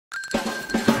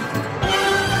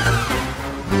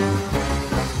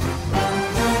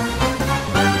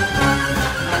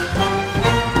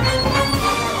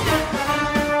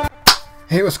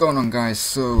Hey, what's going on, guys?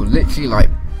 So literally like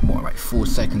 4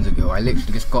 seconds ago, I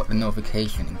literally just got the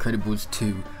notification, Incredibles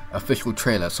 2 official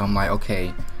trailer. So I'm like,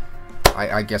 okay,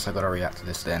 I guess I gotta react to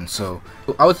this then. So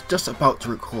I was just about to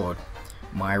record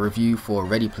my review for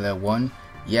Ready Player One.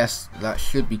 Yes, that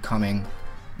should be coming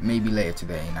maybe later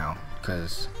today now,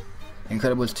 because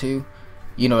Incredibles 2,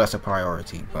 you know, that's a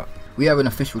priority. But we have an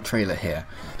official trailer here.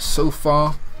 So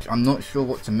far, I'm not sure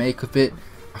what to make of it.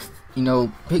 You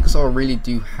know, Pixar really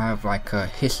do have like a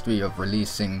history of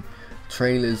releasing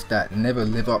trailers that never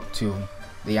live up to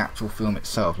the actual film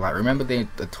itself. Like, remember the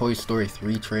Toy Story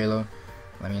 3 trailer?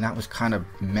 I mean, that was kind of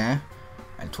meh,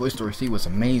 and Toy Story 3 was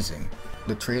amazing.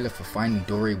 The trailer for Finding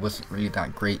Dory wasn't really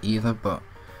that great either, but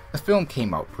the film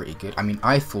came out pretty good. I mean,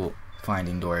 I thought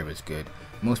Finding Dory was good.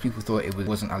 Most people thought it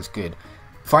wasn't as good.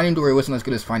 Finding Dory wasn't as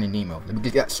good as Finding Nemo. Let me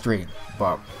get that straight.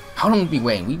 But how long have we been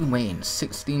waiting? We've been waiting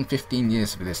 16, 15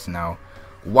 years for this now.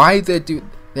 Why there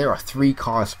are 3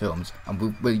 Cars films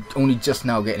and we're only just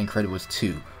now getting Incredibles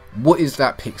 2. What is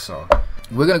that, Pixar?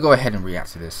 We're gonna go ahead and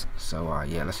react to this. So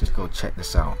yeah, let's just go check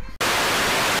this out.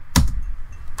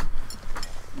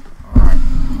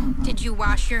 Alright. Did you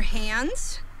wash your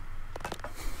hands?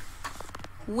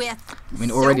 With I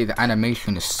mean, already the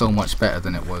animation is so much better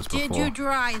than it was before. Did you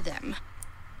dry them?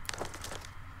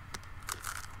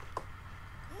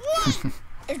 What?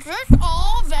 Is this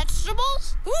all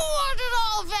vegetables? Who ordered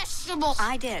all vegetables?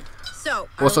 I did. So,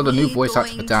 also, the new voice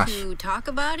actor for Dash, to talk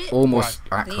about it? almost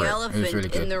The accurate. elephant It was really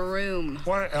good. in the room.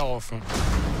 What elephant?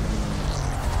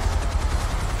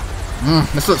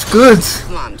 This looks good.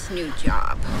 Mom's new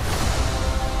job.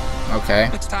 Okay.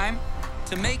 It's time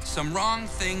to make some wrong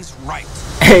things right.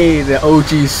 Hey, the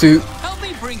OG suit. Help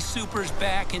me bring supers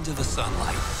back into the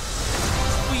sunlight.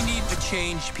 We need to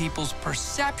change people's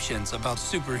perceptions about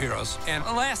superheroes, and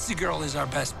Elastigirl is our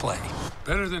best play.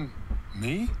 Better than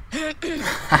me?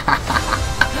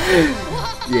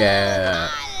 Yeah.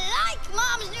 I like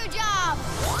Mom's new job.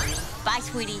 Bye,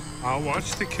 sweetie. I'll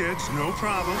watch the kids, no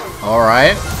problem.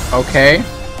 Alright. Okay.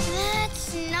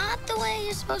 That's not the way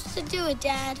you're supposed to do it,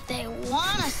 Dad. They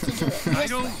want us to do it I this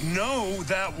don't way. know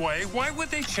that way. Why would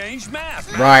they change math?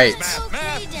 Right. Math,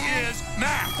 Okay, Dad. is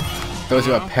math. Those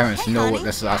who are parents know what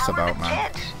this is about,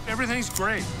 man. Everything's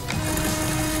great.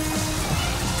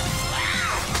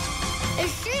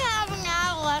 Is she having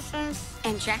adolescence?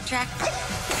 And Jack?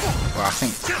 Well, I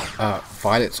think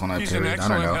Violet's on her He's an period. I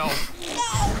don't excellent know. help.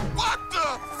 What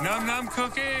the? Num num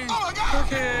cookie. Oh my God.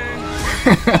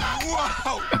 Cookie.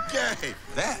 Wow, yay.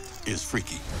 That is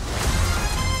freaky.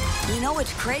 You know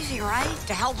it's crazy, right?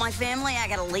 To help my family, I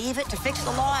gotta leave it. To fix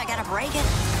the law, I gotta break it.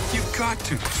 You've got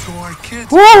to, so our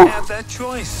kids Woo! have that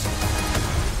choice.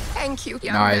 Thank you,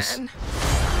 young Nice. man.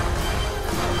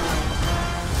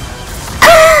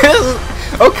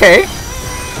 Okay.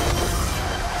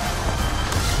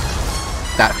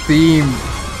 That theme.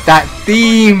 That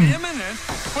theme. Imminent?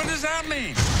 What does that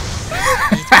mean?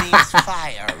 It means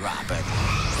fire, Robert.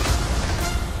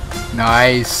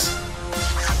 Nice.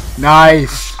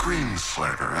 Nice.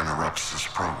 Screenslater interrupts this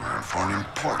program for an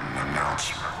important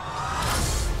announcement.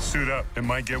 Suit up. It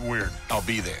might get weird. I'll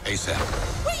be there ASAP.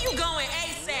 Where you going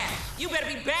ASAP? You better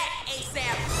be back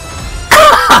ASAP.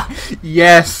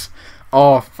 Yes.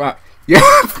 Oh fuck. Yeah.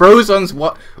 Frozen's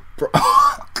what?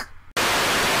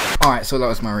 Alright, so that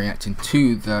was my reaction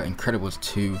to the Incredibles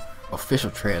 2 official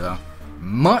trailer.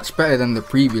 Much better than the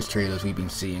previous trailers we've been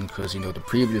seeing, because, you know, the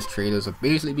previous trailers have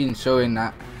basically been showing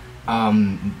that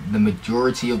the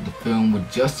majority of the film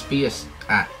would just be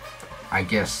at, I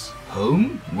guess,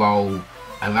 home while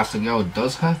Elastigirl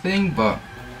does her thing. But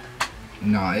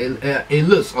no, it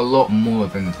looks a lot more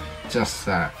than just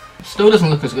that. Still doesn't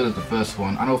look as good as the first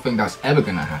one. I don't think that's ever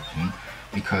gonna happen,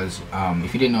 because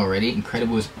if you didn't know already,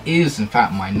 Incredibles is in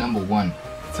fact my #1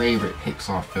 favorite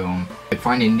Pixar film.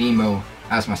 Finding Nemo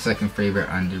as my 2nd favorite,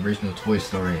 and the original Toy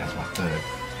Story as my 3rd.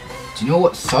 Do you know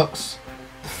what sucks?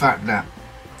 The fact that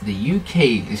the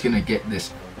UK is gonna get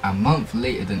this a month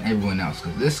later than everyone else,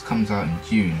 because this comes out in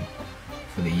June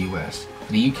for the US.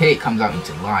 For the UK, it comes out in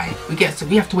July. We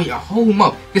have to wait a whole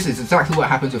month. This is exactly what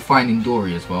happens with Finding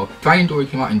Dory as well. Finding Dory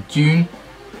came out in June,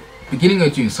 beginning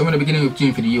of June, somewhere in the beginning of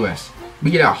June for the US.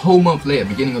 We get it a whole month later,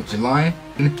 beginning of July,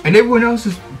 and everyone else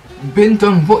has been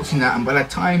done watching that, and by the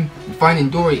time Finding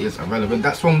Dory is irrelevant,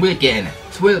 that's when we're getting it.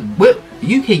 So the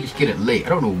UK just get it late. I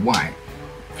don't know why.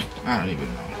 I don't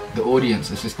even know. The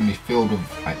audience is just gonna be filled with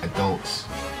like adults.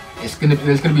 There's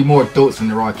gonna be more adults than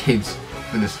there are kids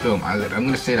for this film. I'm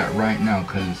gonna say that right now,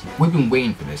 because we've been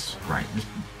waiting for this, right? It's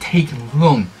taking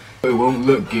long. It won't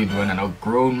look good when a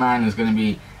grown man is gonna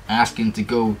be asking to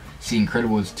go see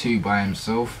Incredibles 2 by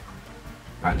himself.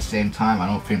 But at the same time, I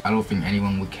don't think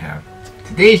anyone would care, to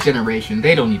today's generation,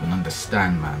 they don't even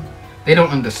understand, man. They don't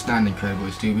understand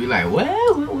Incredibles 2. Be like,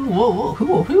 well,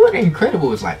 who are the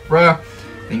Incredibles? Like, bruh,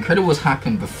 the Incredibles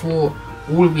happened before.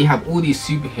 We have all these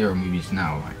superhero movies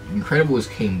now. Like, Incredibles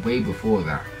came way before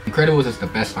that. Incredibles is the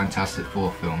best Fantastic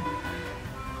Four film,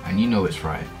 and you know it's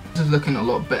right. This is looking a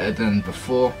lot better than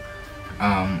before.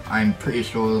 I'm pretty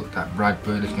sure that Brad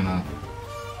Bird is gonna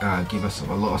give us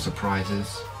a lot of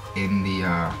surprises in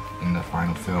the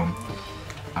final film.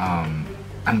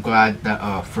 I'm glad that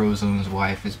Frozone's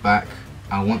wife is back.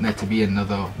 I want there to be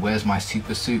another "Where's my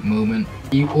super suit" moment.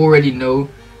 You already know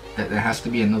that there has to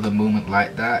be another moment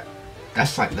like that.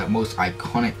 That's like the most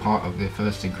iconic part of the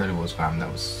first Incredibles, fam.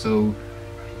 That was so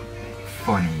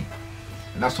funny.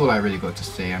 That's all I really got to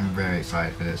say. I'm very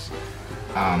excited for this.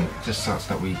 Just sucks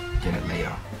that we get it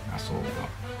later. That's all.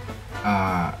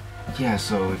 But yeah,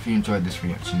 so if you enjoyed this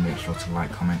reaction, make sure to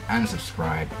like, comment and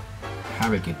subscribe.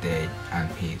 Have a good day and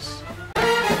peace.